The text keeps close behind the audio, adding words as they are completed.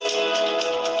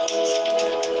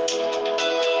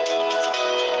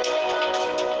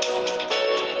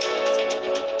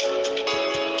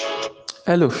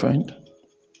Hello, friend.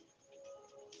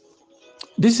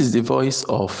 This is the voice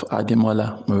of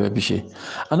Ademola Morebise.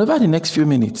 And over the next few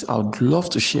minutes, I would love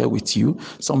to share with you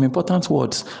some important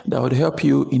words that would help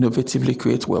you innovatively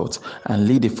create wealth and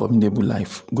lead a formidable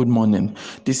life. Good morning.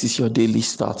 This is your daily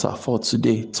starter for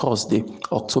today, Thursday,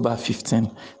 October 15,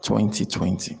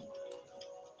 2020.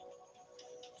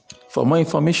 For more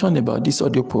information about this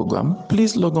audio program,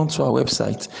 please log on to our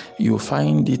website. You'll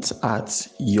find it at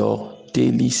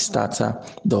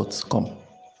yourdailystarter.com.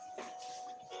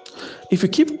 If you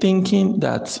keep thinking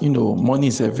that money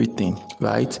is everything,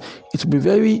 right, it will be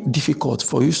very difficult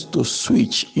for you to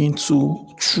switch into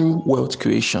true wealth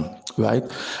creation, right?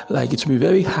 Like it will be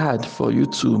very hard for you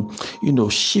to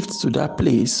shift to that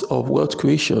place of wealth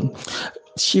creation,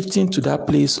 shifting to that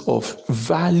place of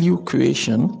value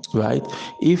creation, right?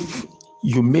 If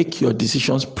you make your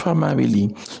decisions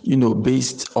primarily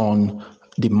based on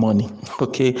the money.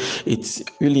 Okay, it's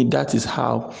really, that is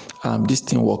how this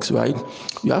thing works, right?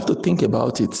 You have to think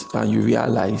about it and you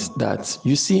realize that,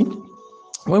 you see,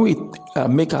 when we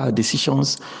make our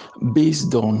decisions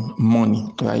based on money,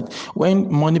 right?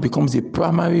 When money becomes the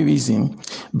primary reason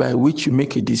by which you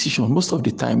make a decision, most of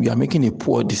the time you are making a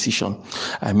poor decision.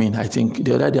 I think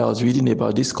the other day I was reading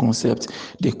about this concept.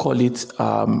 They call it,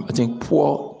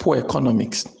 poor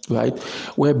economics, right?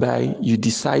 Whereby you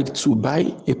decide to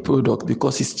buy a product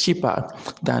because it's cheaper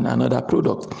than another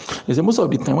product. They say most of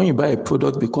the time when you buy a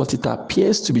product because it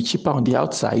appears to be cheaper on the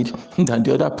outside than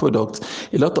the other product,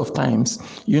 a lot of times,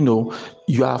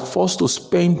 you are forced to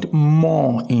spend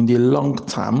more in the long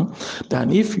term than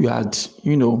if you had,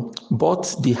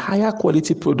 bought the higher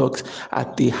quality product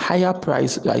at the higher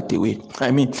price right away.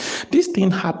 This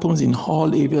thing happens in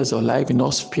all areas of life, in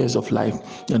all spheres of life.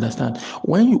 You understand?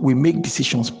 When we make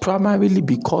decisions primarily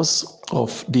because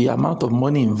of the amount of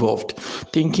money involved,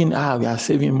 thinking, we are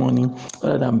saving money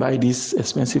rather than buy this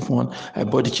expensive one, I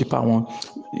bought the cheaper one.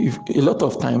 A lot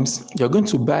of times you're going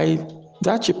to buy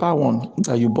that cheaper one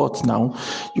that you bought now,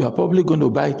 you are probably going to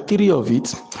buy 3 of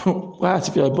it. Whereas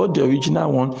if you had bought the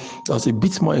original one that was a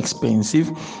bit more expensive,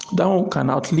 that one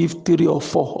can outlive 3 or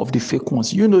 4 of the fake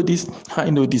ones. You know this, I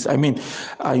know this.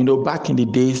 Back in the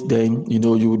days then,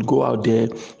 you would go out there,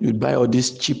 you'd buy all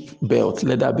these cheap belts,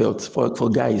 leather belts for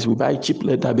guys. We buy cheap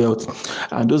leather belts,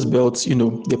 and those belts,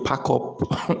 they pack up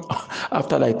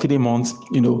after like 3 months,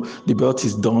 the belt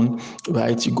is done,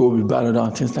 right? You go with another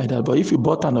and things like that. But if you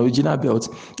bought an original belt,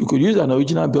 you could use an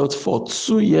original belt for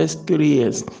 2 years, 3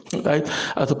 years, right?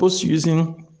 As opposed to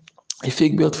using a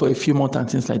fake belt for a few months and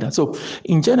things like that. So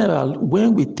in general,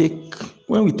 when we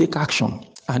take action,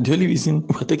 and the only reason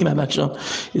we're taking an action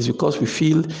is because we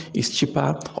feel it's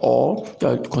cheaper, or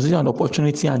you're considering an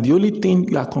opportunity, and the only thing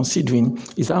you are considering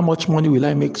is how much money will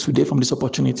I make today from this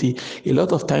opportunity. A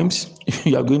lot of times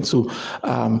you are going to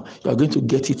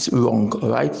get it wrong,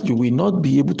 right? You will not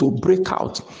be able to break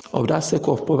out of that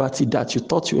circle of poverty that you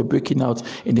thought you were breaking out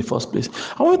in the first place.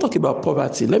 I want to talk about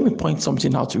poverty. Let me point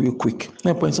something out real quick.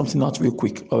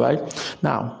 All right.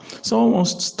 Now, someone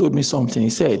once told me something. He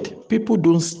said, people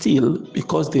don't steal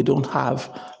because they don't have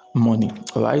money.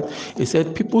 All right. He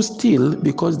said people steal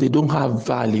because they don't have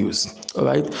values. All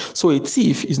right. So a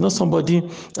thief is not somebody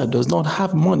that does not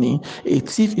have money. A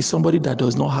thief is somebody that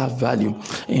does not have value.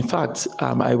 In fact,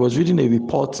 I was reading a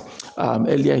report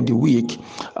earlier in the week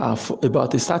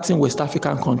about a certain West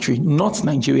African country, not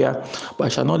Nigeria, but I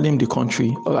shall not name the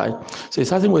country. All right. So a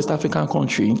certain West African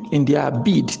country, in their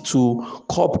bid to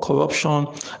curb corruption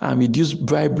and reduce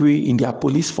bribery in their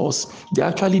police force, they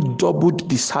actually doubled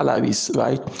the salaries,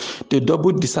 right? They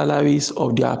doubled the salaries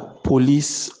of their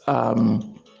police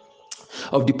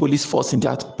of the police force in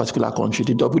that particular country.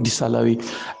 They doubled the salary.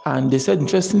 And they said,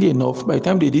 interestingly enough, by the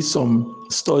time they did some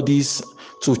studies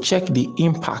to check the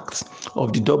impact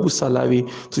of the double salary,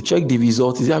 to check the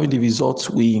results, is it having the results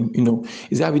we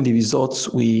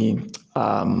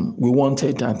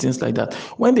wanted and things like that.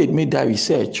 When they made that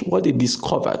research, what they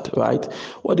discovered, right?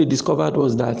 What they discovered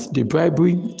was that the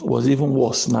bribery was even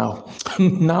worse now.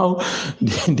 Now,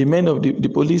 the men of the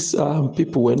police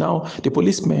people were now, the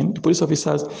police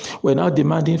officers were now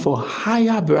demanding for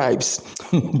higher bribes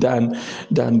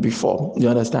than before. You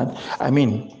understand?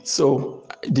 So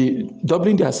the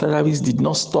doubling their salaries did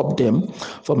not stop them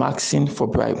from asking for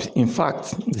bribes. In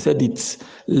fact, they said it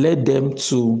led them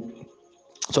to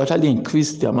actually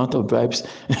increase the amount of bribes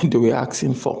they were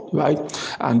asking for, right?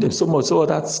 And so much, so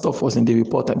that stuff was in the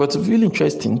report. But it's really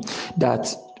interesting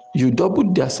that you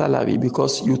doubled their salary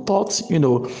because you thought,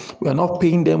 we are not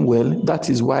paying them well. That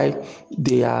is why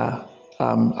they are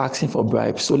asking for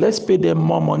bribes. So let's pay them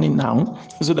more money now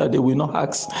so that they will not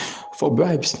ask for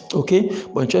bribes. Okay,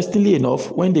 but interestingly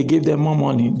enough, when they gave them more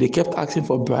money, they kept asking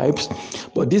for bribes,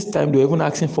 but this time they were even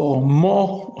asking for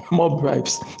more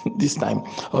bribes this time.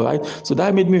 All right, so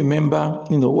that made me remember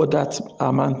what that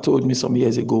man told me some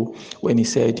years ago when he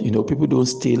said, people don't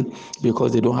steal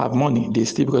because they don't have money, they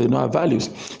steal because they don't have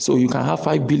values. So you can have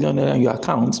 5 billion in your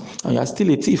account and you are still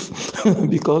a thief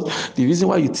because the reason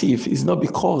why you thief is not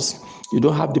because you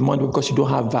don't have the money, because you don't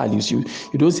have values. You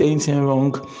don't say anything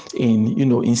wrong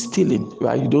in stealing,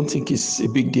 right? You don't think it's a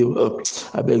big deal.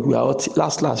 I beg, we are all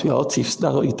last we are all thieves.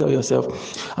 That's what you tell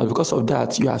yourself, and because of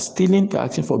that, you are stealing. You're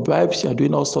asking for bribes. You are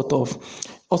doing all sorts of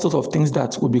things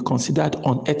that would be considered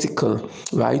unethical,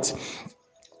 right?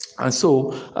 And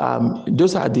so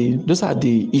those are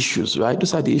the issues, right?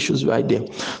 Those are the issues right there.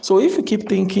 So if you keep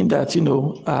thinking that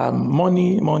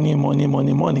money,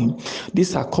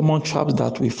 these are common traps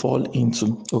that we fall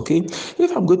into. Okay,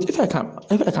 if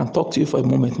I can talk to you for a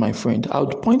moment, my friend, I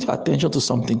would point your attention to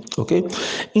something. Okay,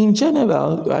 in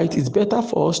general, right, it's better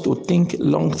for us to think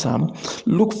long term,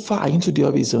 look far into the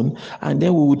horizon, and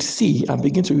then we would see and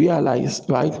begin to realize,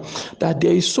 right, that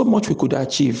there is so much we could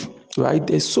achieve. Right,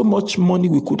 there's so much money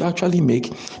we could actually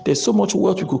make. There's so much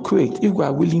wealth we could create if we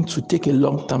are willing to take a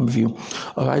long-term view.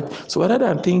 All right, so rather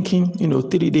than thinking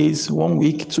 3 days, 1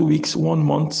 week, 2 weeks, 1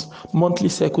 month, monthly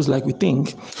cycles like we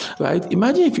think, right?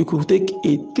 Imagine if you could take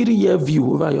a 3-year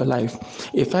view over your life,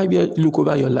 a 5-year look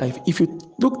over your life. If you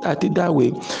looked at it that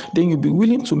way, then you'll be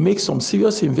willing to make some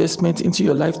serious investment into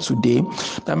your life today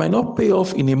that might not pay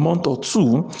off in a month or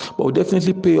two, but will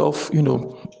definitely pay off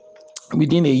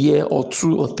within a year or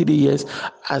 2 or 3 years,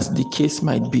 as the case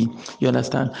might be. You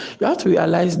understand? You have to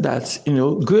realize that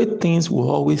great things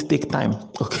will always take time.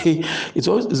 Okay, it's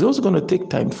also going to take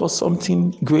time for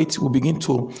something great will begin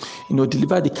to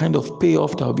deliver the kind of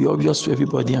payoff that will be obvious to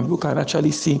everybody, and people can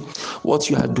actually see what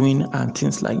you are doing and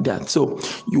things like that. So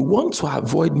you want to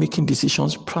avoid making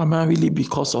decisions primarily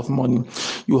because of money.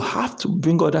 You have to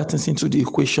bring other things into the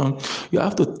equation. You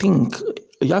have to think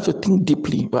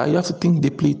deeply, right? You have to think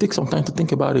deeply, take some time to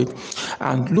think about it,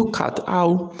 and look at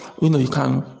how you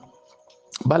can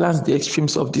balance the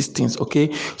extremes of these things.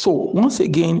 Okay, so once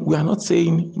again, we are not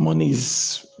saying money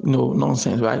is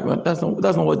nonsense, right? That's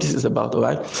not what this is about, all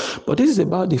right? But this is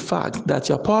about the fact that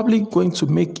you're probably going to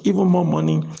make even more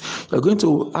money. You're going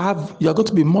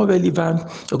to be more relevant.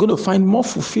 You're going to find more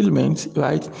fulfillment,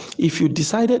 right? If you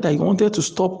decided that you wanted to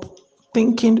stop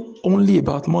thinking only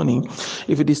about money,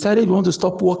 if you decided you want to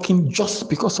stop working just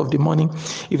because of the money,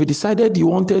 if you decided you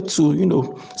wanted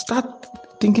to start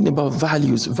thinking about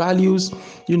values,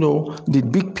 the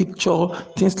big picture,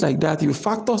 things like that, you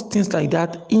factor things like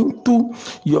that into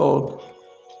your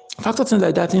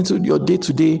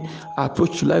day-to-day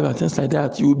approach to life and things like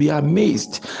that, you will be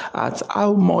amazed at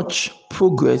how much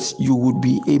progress you would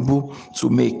be able to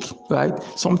make, right?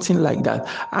 Something like that.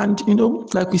 And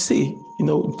like we say,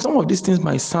 some of these things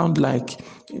might sound like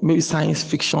maybe science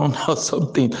fiction or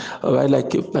something, all right,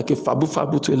 like a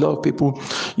fabu to a lot of people,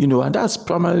 and that's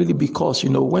primarily because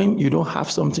when you don't have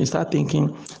something, start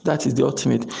thinking that is the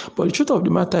ultimate. But the truth of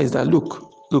the matter is that look,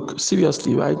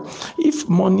 seriously, right? If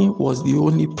money was the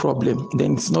only problem,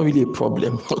 then it's not really a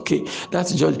problem. Okay,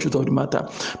 that's just the truth of the matter.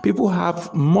 People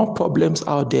have more problems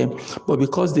out there, but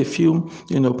because they feel,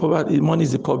 probably money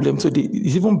is the problem, so it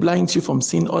even blinds you from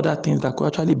seeing other things that could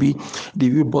actually be the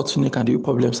real bottleneck and the real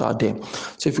problems out there.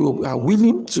 So if you are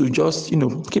willing to just,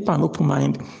 keep an open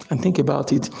mind and think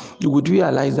about it, you would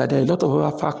realize that there are a lot of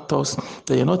other factors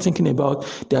that you're not thinking about.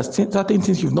 There are certain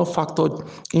things you've not factored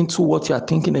into what you are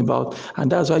thinking about, and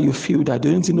that's why you feel that the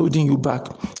only thing holding you back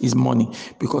is money,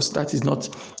 because that is not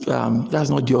that's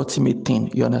not the ultimate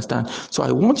thing. You understand? So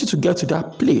I want you to get to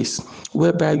that place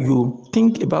whereby you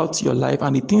think about your life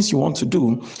and the things you want to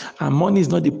do, and money is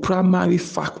not the primary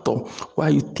factor why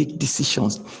you take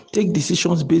decisions. Take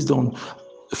decisions based on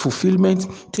fulfillment,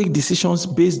 take decisions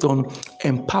based on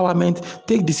empowerment,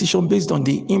 take decisions based on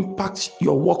the impact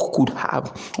your work could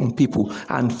have on people.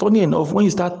 And funny enough, when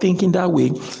you start thinking that way,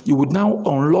 you would now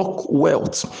unlock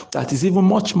wealth that is even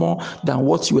much more than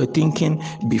what you were thinking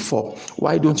before.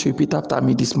 Why don't you repeat after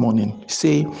me this morning?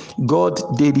 Say, God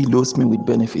daily loads me with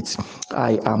benefits.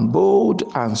 I am bold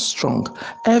and strong.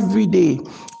 Every day,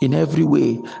 in every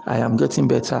way, I am getting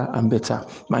better and better.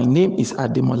 My name is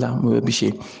Ademola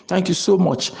Murebishe. Thank you so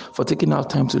much for taking our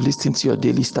time to listen to your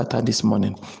daily starter this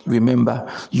morning.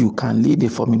 Remember, you can lead a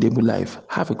formidable life.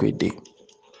 Have a great day.